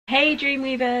Hey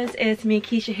Dreamweavers, it's me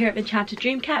Keisha here at Enchanted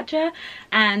Dreamcatcher,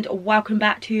 and welcome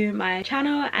back to my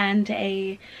channel and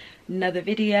another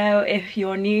video. If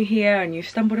you're new here and you've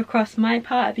stumbled across my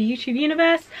part of the YouTube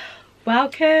universe,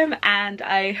 welcome, and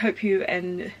I hope you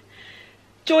enjoy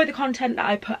the content that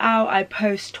I put out. I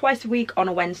post twice a week on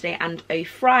a Wednesday and a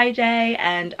Friday,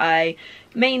 and I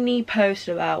mainly post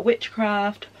about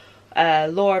witchcraft,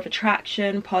 law of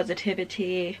attraction,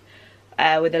 positivity,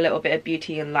 with a little bit of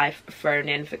beauty and life thrown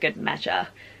in for good measure.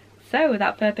 So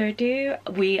without further ado,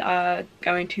 we are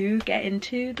going to get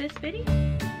into this video.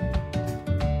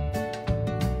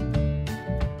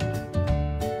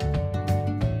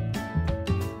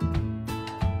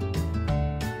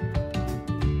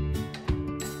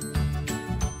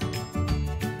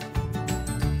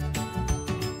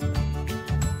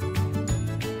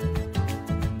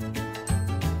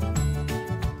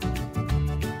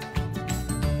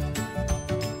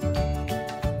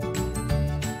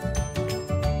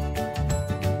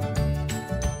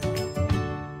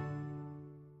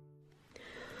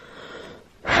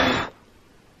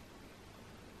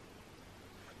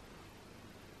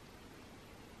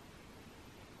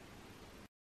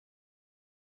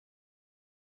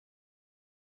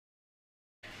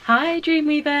 Hi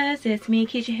Dreamweavers, it's me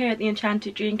Keisha here at the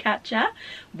Enchanted Dreamcatcher.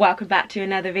 Welcome back to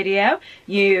another video.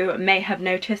 You may have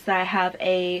noticed that I have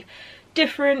a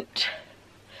different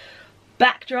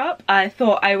backdrop. I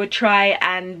thought I would try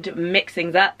and mix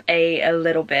things up a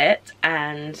little bit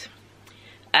and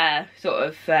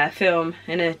film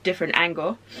in a different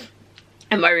angle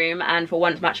in my room, and for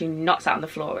once I'm actually not sat on the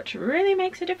floor, which really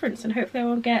makes a difference, and hopefully I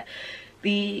won't get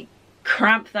the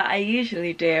cramp that I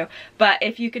usually do. But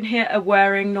if you can hear a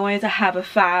whirring noise, I have a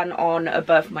fan on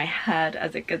above my head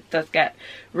as it does get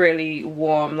really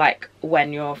warm like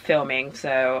when you're filming,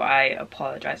 so I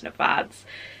apologize in advance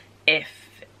if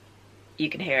you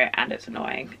can hear it and it's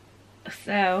annoying.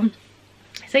 So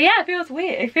yeah, it feels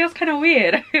weird. It feels kind of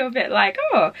weird. I feel a bit like,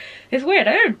 oh, it's weird.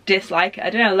 I don't dislike it.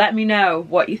 I don't know, let me know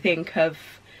what you think of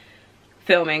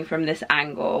filming from this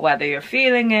angle, whether you're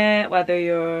feeling it, whether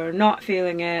you're not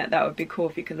feeling it. That would be cool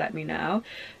if you could let me know.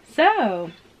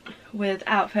 So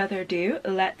without further ado,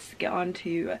 let's get on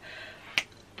to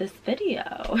this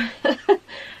video. I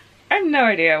have no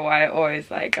idea why I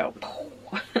always like go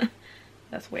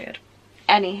that's weird.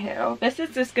 Anywho, this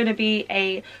is just going to be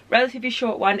a relatively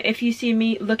short one. If you see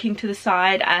me looking to the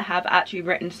side, I have actually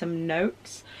written some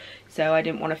notes, so I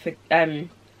didn't want to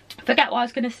forget what I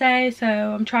was going to say, so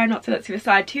I'm trying not to look to the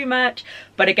side too much.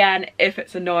 But again, if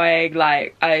it's annoying,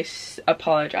 like, I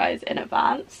apologize in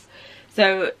advance.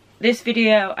 So this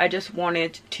video, I just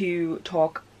wanted to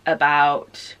talk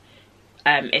about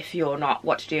if you're not,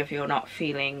 what to do if you're not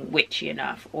feeling witchy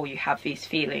enough, or you have these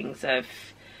feelings of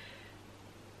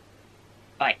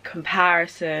like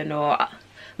comparison, or I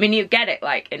mean, you get it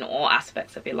like in all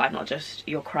aspects of your life, not just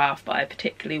your craft, but I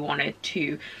particularly wanted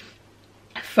to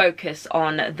focus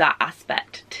on that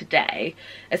aspect today,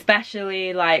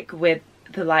 especially like with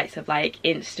the likes of like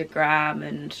Instagram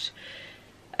and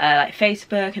like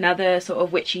Facebook and other sort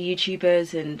of witchy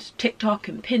YouTubers, and TikTok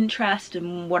and Pinterest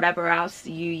and whatever else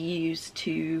you use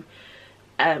to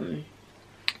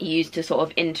sort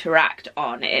of interact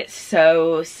on. It's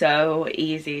so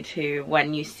easy to,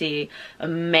 when you see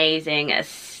amazing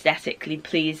aesthetically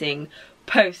pleasing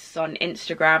posts on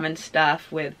Instagram and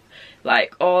stuff with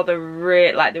like all the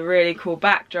really cool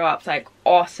backdrops, like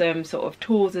awesome sort of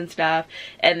tools and stuff,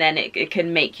 and then it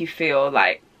can make you feel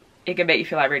like,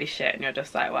 really shit, and you're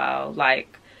just like, well,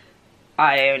 like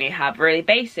I only have really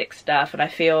basic stuff and I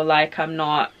feel like I'm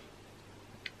not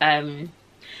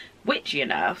witchy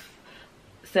enough.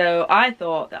 So I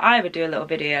thought that I would do a little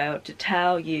video to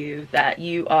tell you that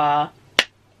you are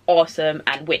awesome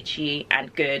and witchy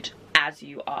and good as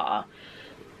you are.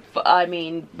 But I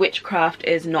mean, witchcraft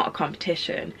is not a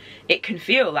competition. It can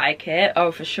feel like it,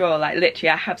 oh for sure, like literally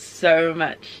I have so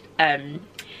much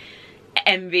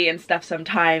envy and stuff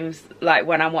sometimes, like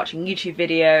when I'm watching YouTube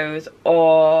videos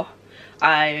or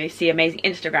I see amazing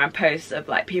Instagram posts of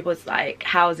like people's like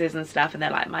houses and stuff, and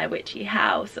they're like, my witchy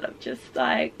house, and I'm just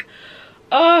like,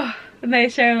 oh, and they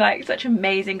show like such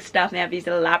amazing stuff, and they have these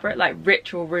elaborate like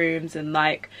ritual rooms and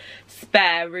like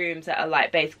spare rooms that are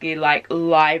like basically like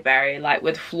library, like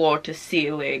with floor to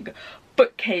ceiling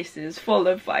bookcases full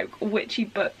of like witchy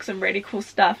books and really cool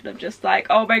stuff, and I'm just like,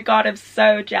 oh my god, I'm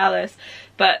so jealous.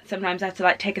 But sometimes I have to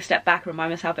like take a step back and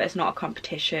remind myself that it's not a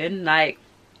competition. Like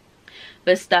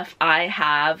the stuff I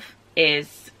have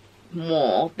is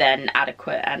more than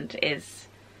adequate and is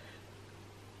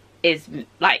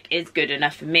good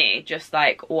enough for me, just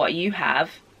like what you have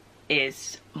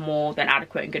is more than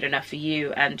adequate and good enough for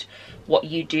you and what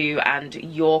you do and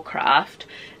your craft.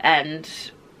 And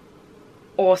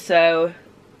also,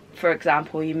 for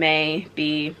example, you may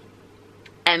be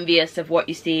envious of what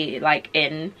you see like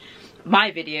in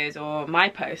my videos or my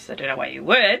posts. I don't know why you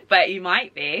would, but you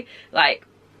might be like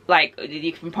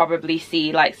you can probably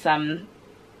see like some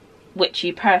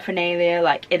witchy paraphernalia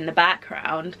like in the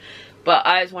background. But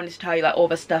I just wanted to tell you like all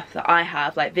the stuff that I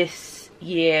have. Like this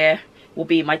year will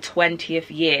be my 20th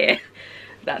year.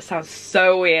 That sounds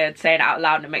so weird saying it out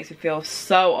loud and it makes me feel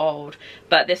so old,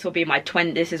 but this will be my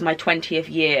 20th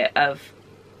year of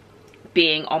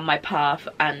being on my path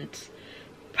and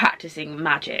practicing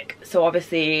magic. So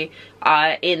obviously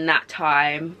in that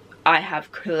time I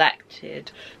have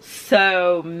collected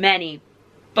so many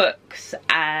books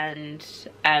and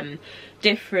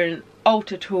different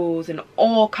altar tools and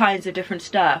all kinds of different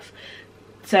stuff.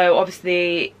 So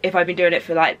obviously if I've been doing it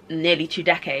for like nearly 2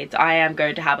 decades, I am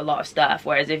going to have a lot of stuff,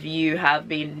 whereas if you have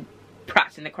been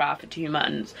practicing the craft for 2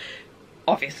 months,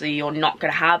 obviously you're not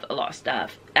going to have a lot of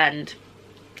stuff, and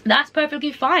that's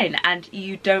perfectly fine, and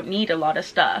you don't need a lot of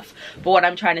stuff. But what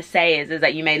I'm trying to say is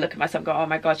that you may look at myself and go, oh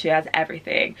my god, she has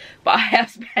everything, but I have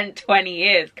spent 20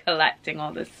 years collecting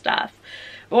all this stuff.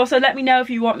 Also, let me know if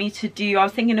you want me to do, I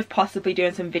was thinking of possibly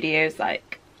doing some videos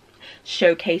like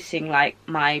showcasing like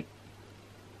my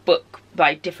book,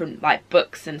 like different like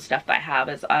books and stuff that I have,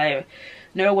 as I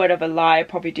no word of a lie, I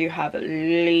probably do have at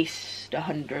least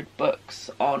 100 books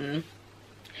on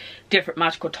different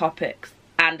magical topics.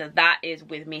 And that is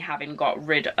with me having got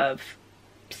rid of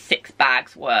 6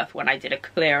 bags worth when I did a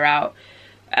clear out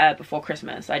before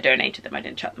Christmas. I donated them, I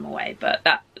didn't chuck them away, but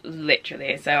that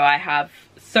literally, so I have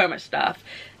so much stuff,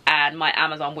 and my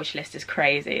Amazon wish list is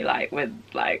crazy, like with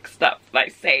like stuff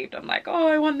like saved. I'm like, oh,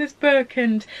 I want this book,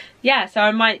 and yeah, so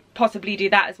I might possibly do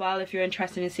that as well if you're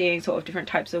interested in seeing sort of different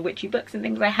types of witchy books and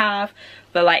things I have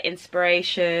for like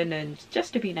inspiration and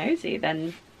just to be nosy.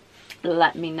 Then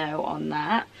let me know on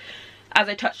that. As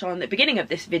I touched on at the beginning of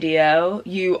this video,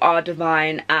 you are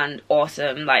divine and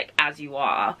awesome, like as you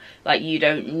are. Like you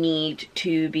don't need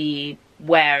to be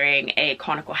wearing a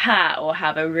conical hat or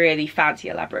have a really fancy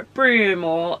elaborate broom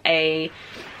or a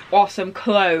awesome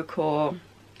cloak or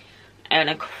an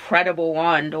incredible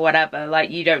wand or whatever.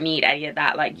 Like you don't need any of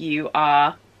that. Like you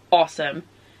are awesome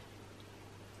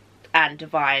and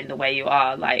divine the way you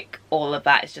are. Like all of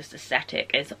that is just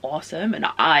aesthetic. It's awesome and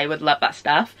I would love that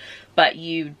stuff, but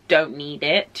you don't need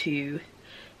it to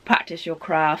practice your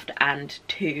craft and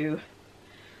to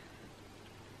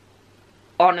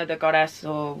honor the goddess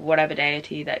or whatever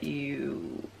deity that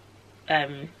you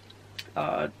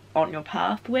are on your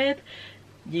path with.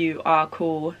 You are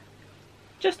cool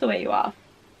just the way you are.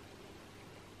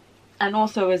 And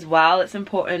also as well, it's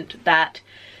important that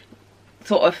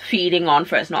sort of feeding on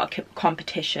for it's not a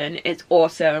competition, it's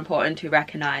also important to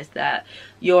recognize that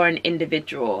you're an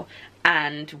individual,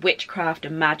 and witchcraft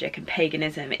and magic and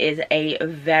paganism is a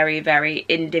very, very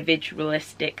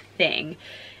individualistic thing.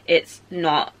 It's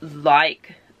not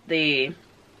like the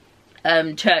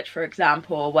church, for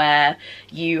example, where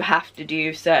you have to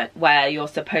do where you're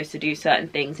supposed to do certain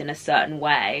things in a certain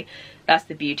way. That's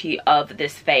the beauty of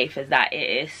this faith, is that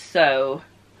it is so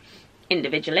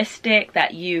individualistic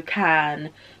that you can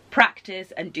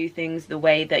practice and do things the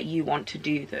way that you want to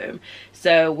do them.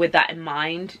 So with that in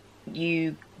mind,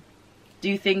 you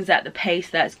do things at the pace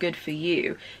that's good for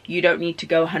you. You don't need to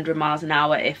go 100 miles an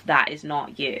hour if that is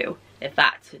not you, if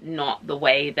that's not the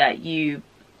way that you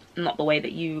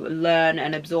learn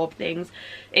and absorb things.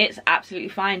 It's absolutely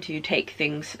fine to take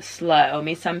things slow. I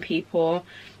mean, some people,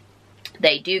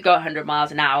 they do go 100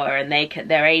 miles an hour and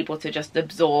they're able to just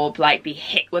absorb, like be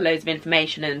hit with loads of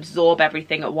information and absorb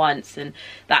everything at once, and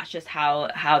that's just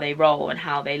how they roll and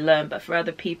how they learn. But for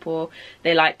other people,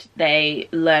 they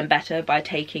learn better by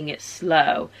taking it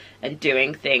slow and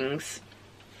doing things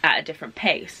at a different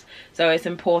pace. So it's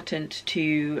important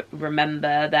to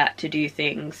remember that, to do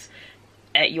things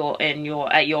at your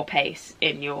pace,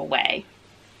 in your way.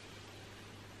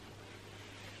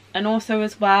 And also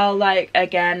as well, like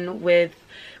again with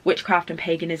witchcraft and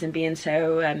paganism being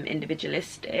so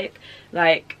individualistic,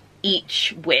 like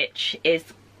each witch is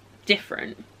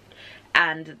different,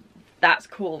 and that's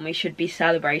cool, and we should be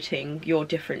celebrating your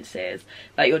differences.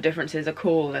 Like your differences are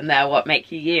cool and they're what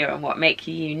make you you and what make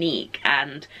you unique,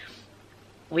 and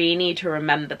we need to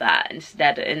remember that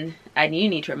instead, and you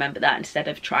need to remember that instead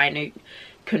of trying to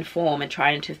conform and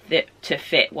trying to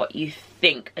fit what you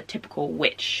think a typical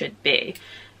witch should be.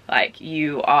 Like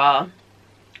you are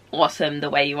awesome the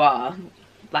way you are.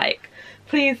 Like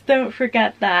please don't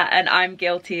forget that. And I'm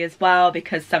guilty as well,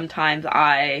 because sometimes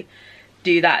I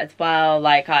do that as well.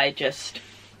 Like, I just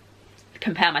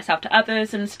compare myself to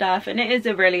others and stuff, and it is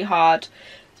a really hard,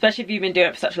 especially if you've been doing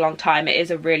it for such a long time, it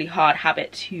is a really hard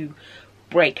habit to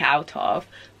break out of.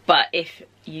 But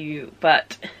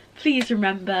please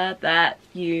remember that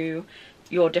your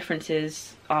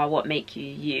differences are what make you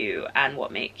you and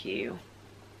what make you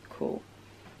cool.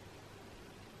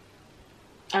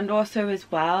 And also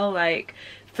as well, like,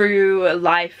 through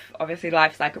life, obviously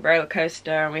life's like a roller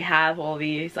coaster, and we have all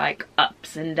these like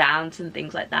ups and downs and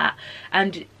things like that,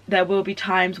 and there will be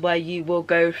times where you will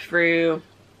go through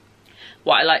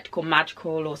what I like to call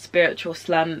magical or spiritual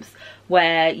slumps,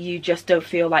 where you just don't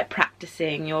feel like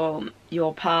practicing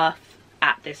your path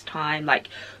at this time. Like,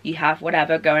 you have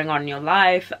whatever going on in your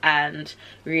life and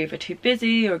you're either too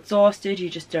busy or exhausted, you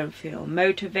just don't feel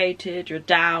motivated, you're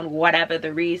down, whatever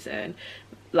the reason.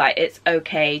 Like, it's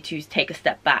okay to take a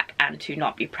step back and to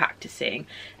not be practicing,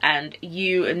 and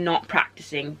you not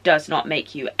practicing does not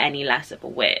make you any less of a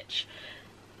witch.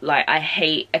 Like, I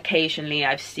hate, occasionally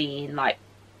I've seen like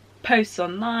posts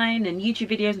online and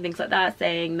YouTube videos and things like that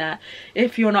saying that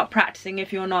if you're not practicing,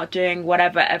 if you're not doing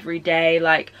whatever every day,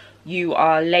 like, you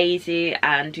are lazy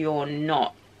and you're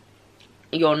not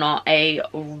a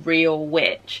real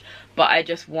witch. But I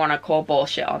just want to call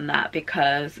bullshit on that,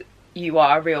 because you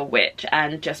are a real witch,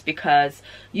 and just because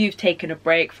you've taken a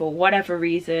break for whatever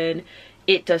reason,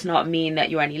 it does not mean that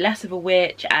you're any less of a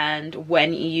witch. And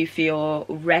when you feel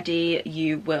ready,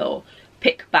 you will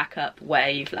pick back up where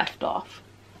you've left off.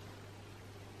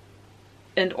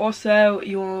 And also,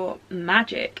 your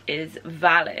magic is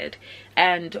valid,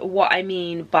 and what I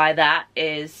mean by that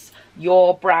is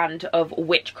your brand of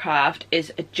witchcraft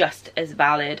is just as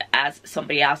valid as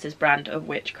somebody else's brand of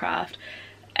witchcraft.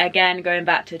 Again, going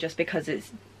back to just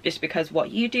because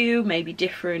what you do may be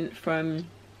different from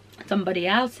somebody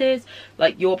else's,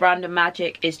 like, your brand of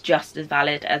magic is just as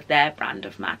valid as their brand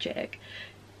of magic.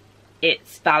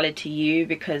 It's valid to you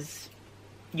because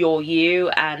you're you,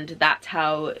 and that's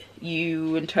how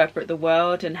you interpret the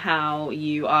world and how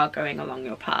you are going along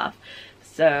your path.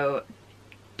 So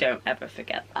don't ever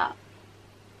forget that.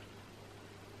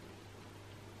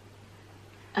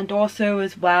 And also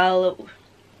as well,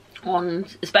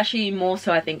 especially more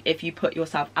so I think if you put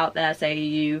yourself out there, say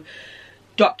you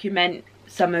document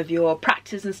some of your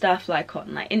practice and stuff, like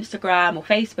on like Instagram or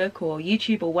Facebook or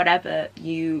YouTube or whatever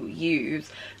you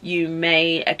use, you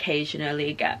may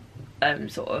occasionally get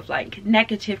sort of like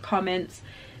negative comments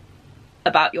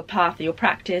about your path or your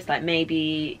practice. Like,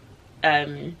 maybe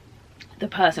the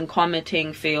person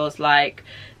commenting feels like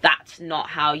that's not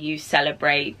how you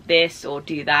celebrate this or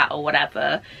do that or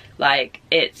whatever. Like,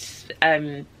 it's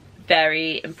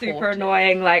very important. Super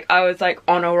annoying. Like, I was like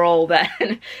on a roll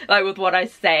then like with what I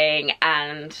was saying,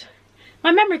 and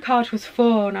my memory card was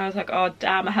full, and I was like, oh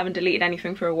damn, I haven't deleted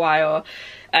anything for a while,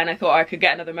 and I thought I could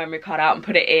get another memory card out and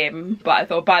put it in, but I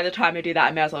thought by the time I do that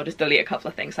I may as well just delete a couple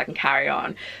of things so I can carry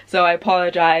on. So I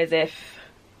apologize if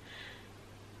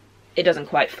it doesn't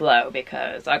quite flow,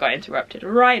 because I got interrupted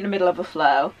right in the middle of a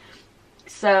flow.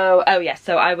 So, oh yeah,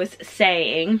 so I was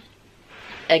saying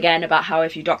again about how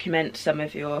if you document some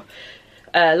of your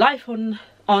life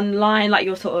online, like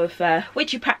your sort of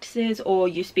witchy practices, or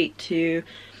you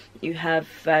have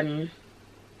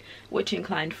witch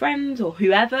inclined friends or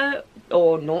whoever,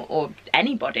 or not, or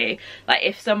anybody, like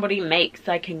if somebody makes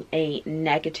like a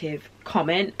negative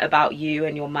comment about you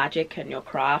and your magic and your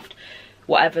craft,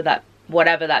 whatever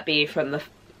that be, from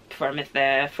if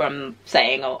they're from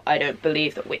saying, oh, I don't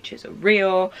believe that witches are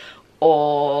real,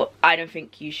 or I don't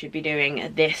think you should be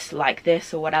doing this like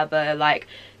this or whatever, like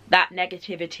that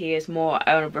negativity is more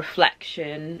a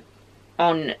reflection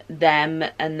on them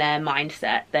and their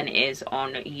mindset than it is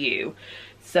on you.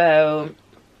 So,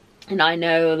 and I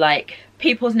know like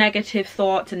people's negative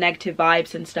thoughts and negative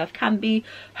vibes and stuff can be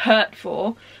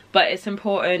hurtful, but it's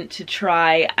important to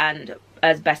try and,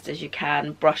 as best as you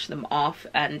can, brush them off,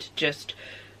 and just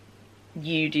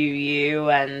you do you,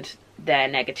 and their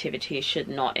negativity should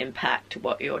not impact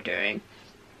what you're doing.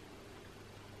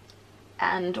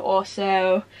 And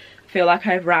also, I feel like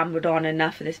I've rambled on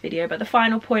enough for this video, but the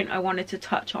final point I wanted to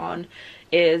touch on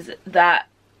is that,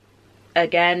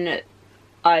 again,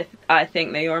 I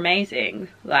think that you're amazing.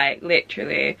 Like,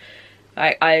 literally,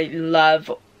 like, I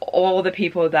love all the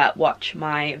people that watch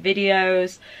my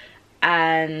videos,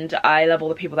 and I love all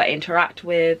the people that I interact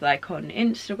with, like on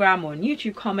Instagram or on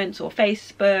YouTube comments or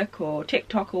Facebook or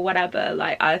TikTok or whatever.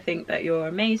 Like, I think that you're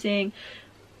amazing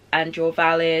and you're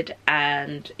valid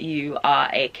and you are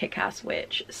a kick-ass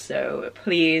witch, so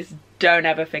please don't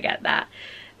ever forget that.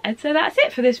 And so that's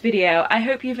it for this video. I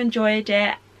hope you've enjoyed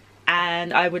it,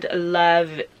 and I would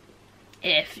love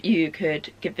if you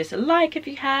could give this a like if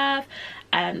you have,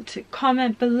 and to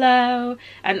comment below.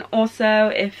 And also,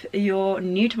 if you're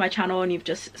new to my channel and you've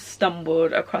just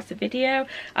stumbled across the video,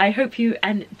 I hope you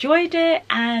enjoyed it,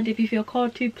 and if you feel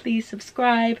called to, please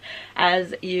subscribe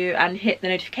and hit the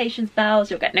notifications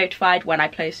bells. You'll get notified when I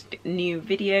post new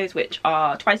videos, which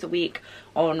are twice a week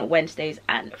on Wednesdays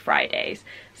and Fridays.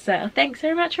 So thanks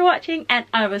very much for watching, and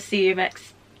I will see you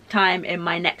next time in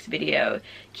my next video.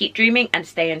 Keep dreaming and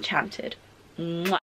stay enchanted. Mwah.